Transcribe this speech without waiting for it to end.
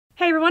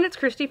everyone, it's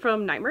Christy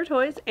from Nightmare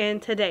Toys,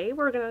 and today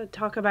we're going to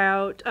talk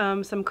about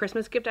some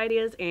Christmas gift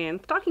ideas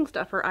and stocking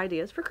stuffer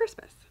ideas for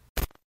Christmas.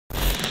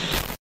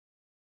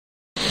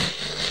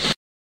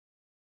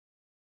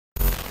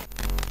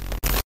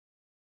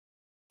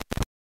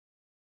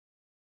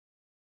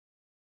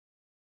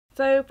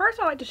 So first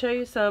I'd like to show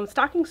you some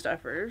stocking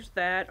stuffers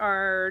that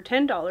are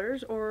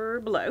 $10 or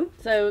below.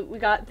 So we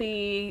got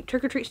the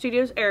Trick or Treat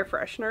Studios air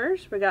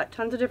fresheners. We got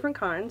tons of different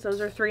kinds.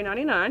 Those are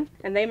 $3.99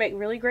 and they make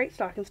really great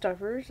stocking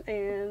stuffers,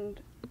 and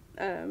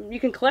you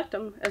can collect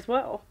them as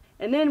well.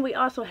 And then we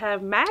also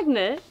have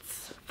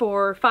magnets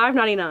for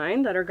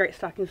 $5.99 that are great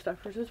stocking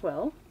stuffers as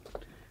well.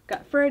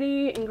 Got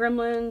Freddy and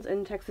Gremlins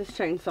and Texas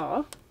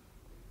Chainsaw.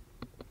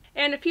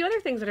 And a few other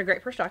things that are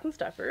great for stocking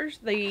stuffers.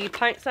 The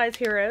pint-sized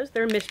heroes,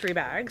 they're mystery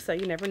bags, so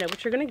you never know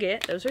what you're going to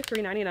get. Those are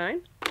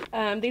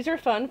 $3.99. These are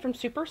fun from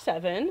Super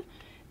 7.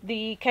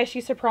 The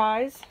Keshi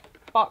Surprise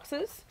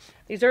boxes,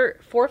 these are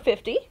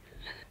 $4.50.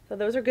 So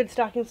those are good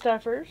stocking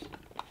stuffers.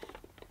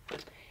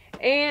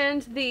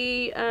 And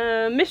the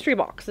mystery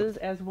boxes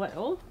as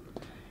well.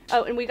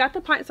 Oh, and we got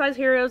the pint-sized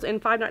heroes and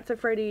Five Nights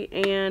at Freddy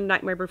and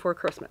Nightmare Before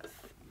Christmas.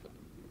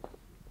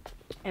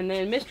 And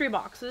then mystery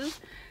boxes,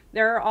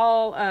 they're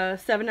all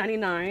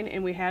 $7.99,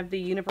 and we have the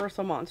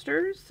Universal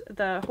Monsters,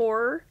 the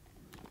horror,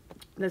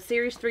 the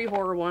Series 3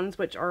 horror ones,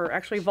 which are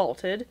actually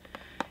vaulted.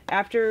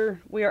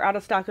 After we are out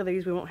of stock of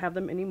these, we won't have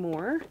them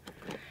anymore.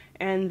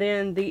 And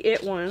then the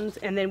It ones,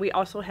 and then we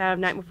also have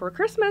Night Before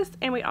Christmas,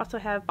 and we also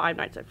have Five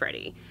Nights at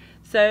Freddy.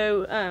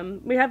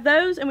 So we have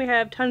those, and we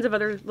have tons of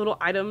other little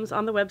items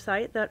on the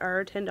website that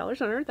are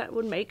 $10 under that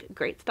would make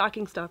great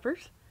stocking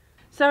stuffers.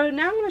 So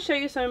now I'm going to show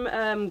you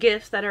some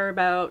gifts that are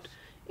about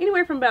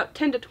anywhere from about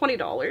 $10 to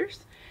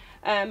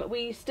 $20.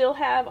 We still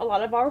have a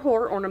lot of our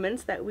horror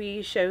ornaments that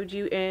we showed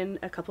you in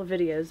a couple of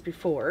videos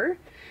before.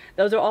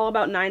 Those are all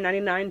about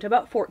 $9.99 to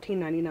about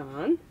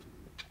 $14.99.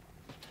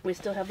 We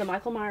still have the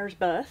Michael Myers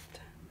bust.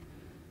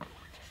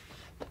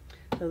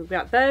 So we've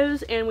got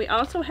those, and we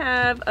also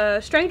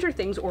have Stranger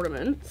Things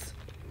ornaments.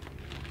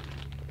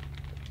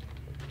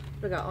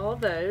 We got all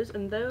of those,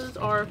 and those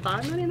are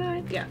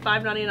 $5.99. Yeah,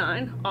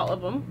 $5.99, all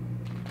of them.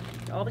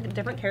 All the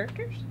different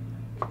characters.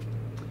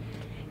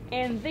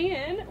 And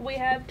then we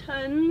have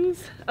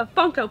tons of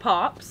Funko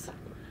Pops.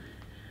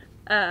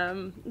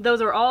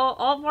 Those are all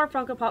of our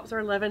Funko Pops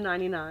are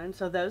 $11.99,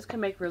 so those can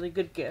make really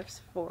good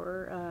gifts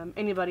for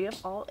anybody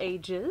of all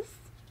ages.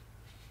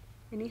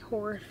 Any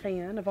horror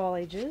fan of all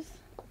ages.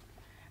 And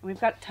we've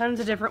got tons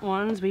of different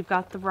ones. We've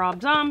got the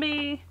Rob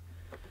Zombie,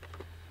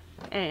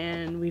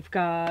 and we've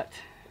got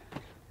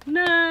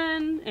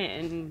Nun,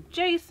 and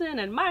Jason,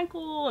 and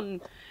Michael,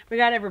 and we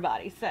got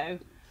everybody. So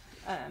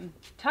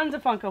tons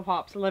of Funko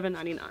Pops,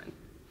 $11.99.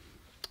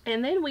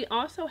 And then we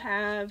also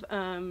have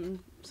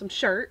some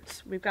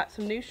shirts. We've got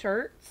some new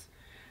shirts.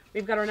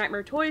 We've got our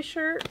Nightmare Toys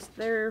shirts.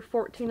 They're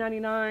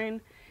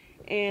 $14.99.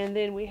 And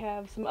then we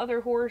have some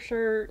other horror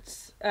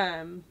shirts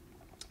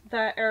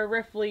that are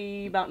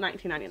roughly about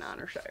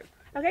 $19.99 or so.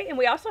 Okay, and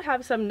we also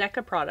have some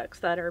NECA products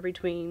that are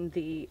between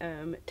the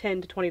 $10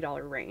 to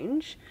 $20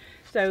 range.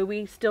 So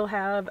we still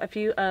have a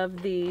few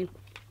of the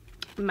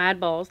Mad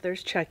Balls.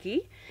 There's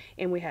Chucky,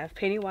 and we have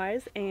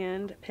Pennywise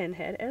and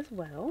Pinhead as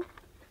well.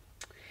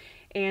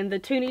 And the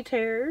Toonie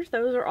Terrors,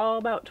 those are all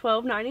about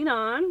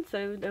 $12.99,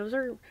 so those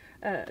are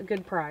a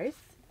good price.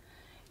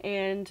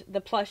 And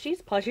the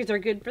plushies are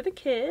good for the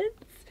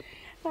kids.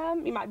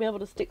 You might be able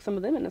to stick some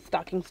of them in a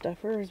stocking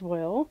stuffer as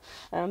well.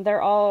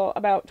 They're all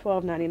about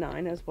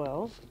 $12.99 as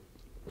well.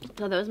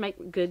 So those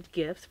make good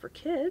gifts for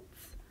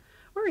kids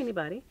or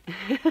anybody.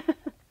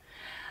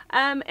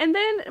 And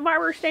then while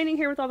we're standing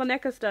here with all the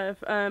NECA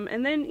stuff,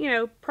 and then, you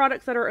know,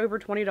 products that are over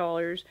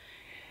 $20.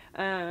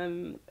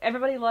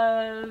 Everybody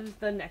loves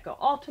the NECA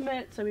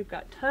Ultimate, so we've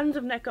got tons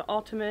of NECA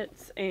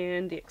Ultimates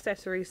and the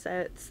accessory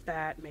sets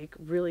that make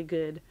really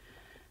good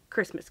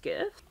Christmas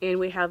gifts. And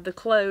we have the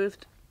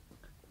clothed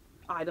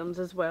items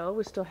as well.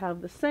 We still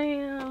have the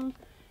Sam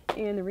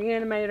and the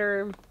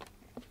Reanimator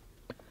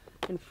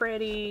and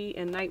Freddy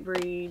and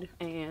Nightbreed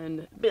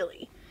and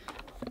Billy.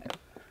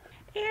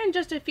 And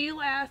just a few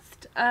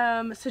last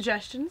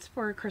suggestions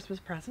for Christmas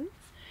presents.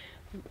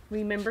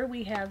 Remember,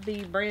 we have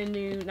the brand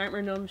new Nightmare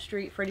on Elm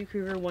Street Freddy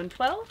Krueger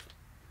 112.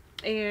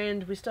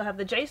 And we still have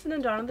the Jason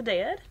and Dawn of the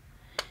Dead.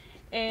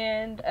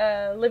 And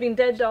Living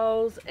Dead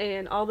dolls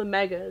and all the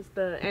megas.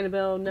 The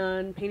Annabelle,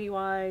 Nun,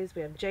 Pennywise.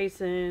 We have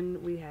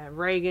Jason. We have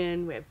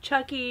Reagan. We have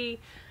Chucky.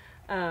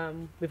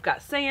 We've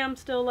got Sam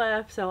still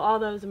left, so all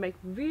those make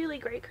really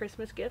great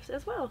Christmas gifts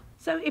as well.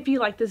 So if you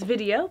like this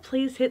video,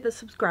 please hit the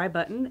subscribe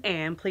button,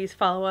 and please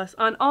follow us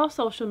on all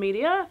social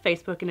media,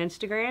 Facebook and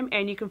Instagram,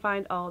 and you can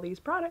find all these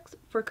products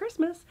for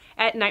Christmas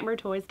at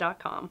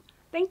nightmaretoys.com.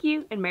 Thank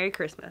you, and Merry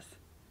Christmas.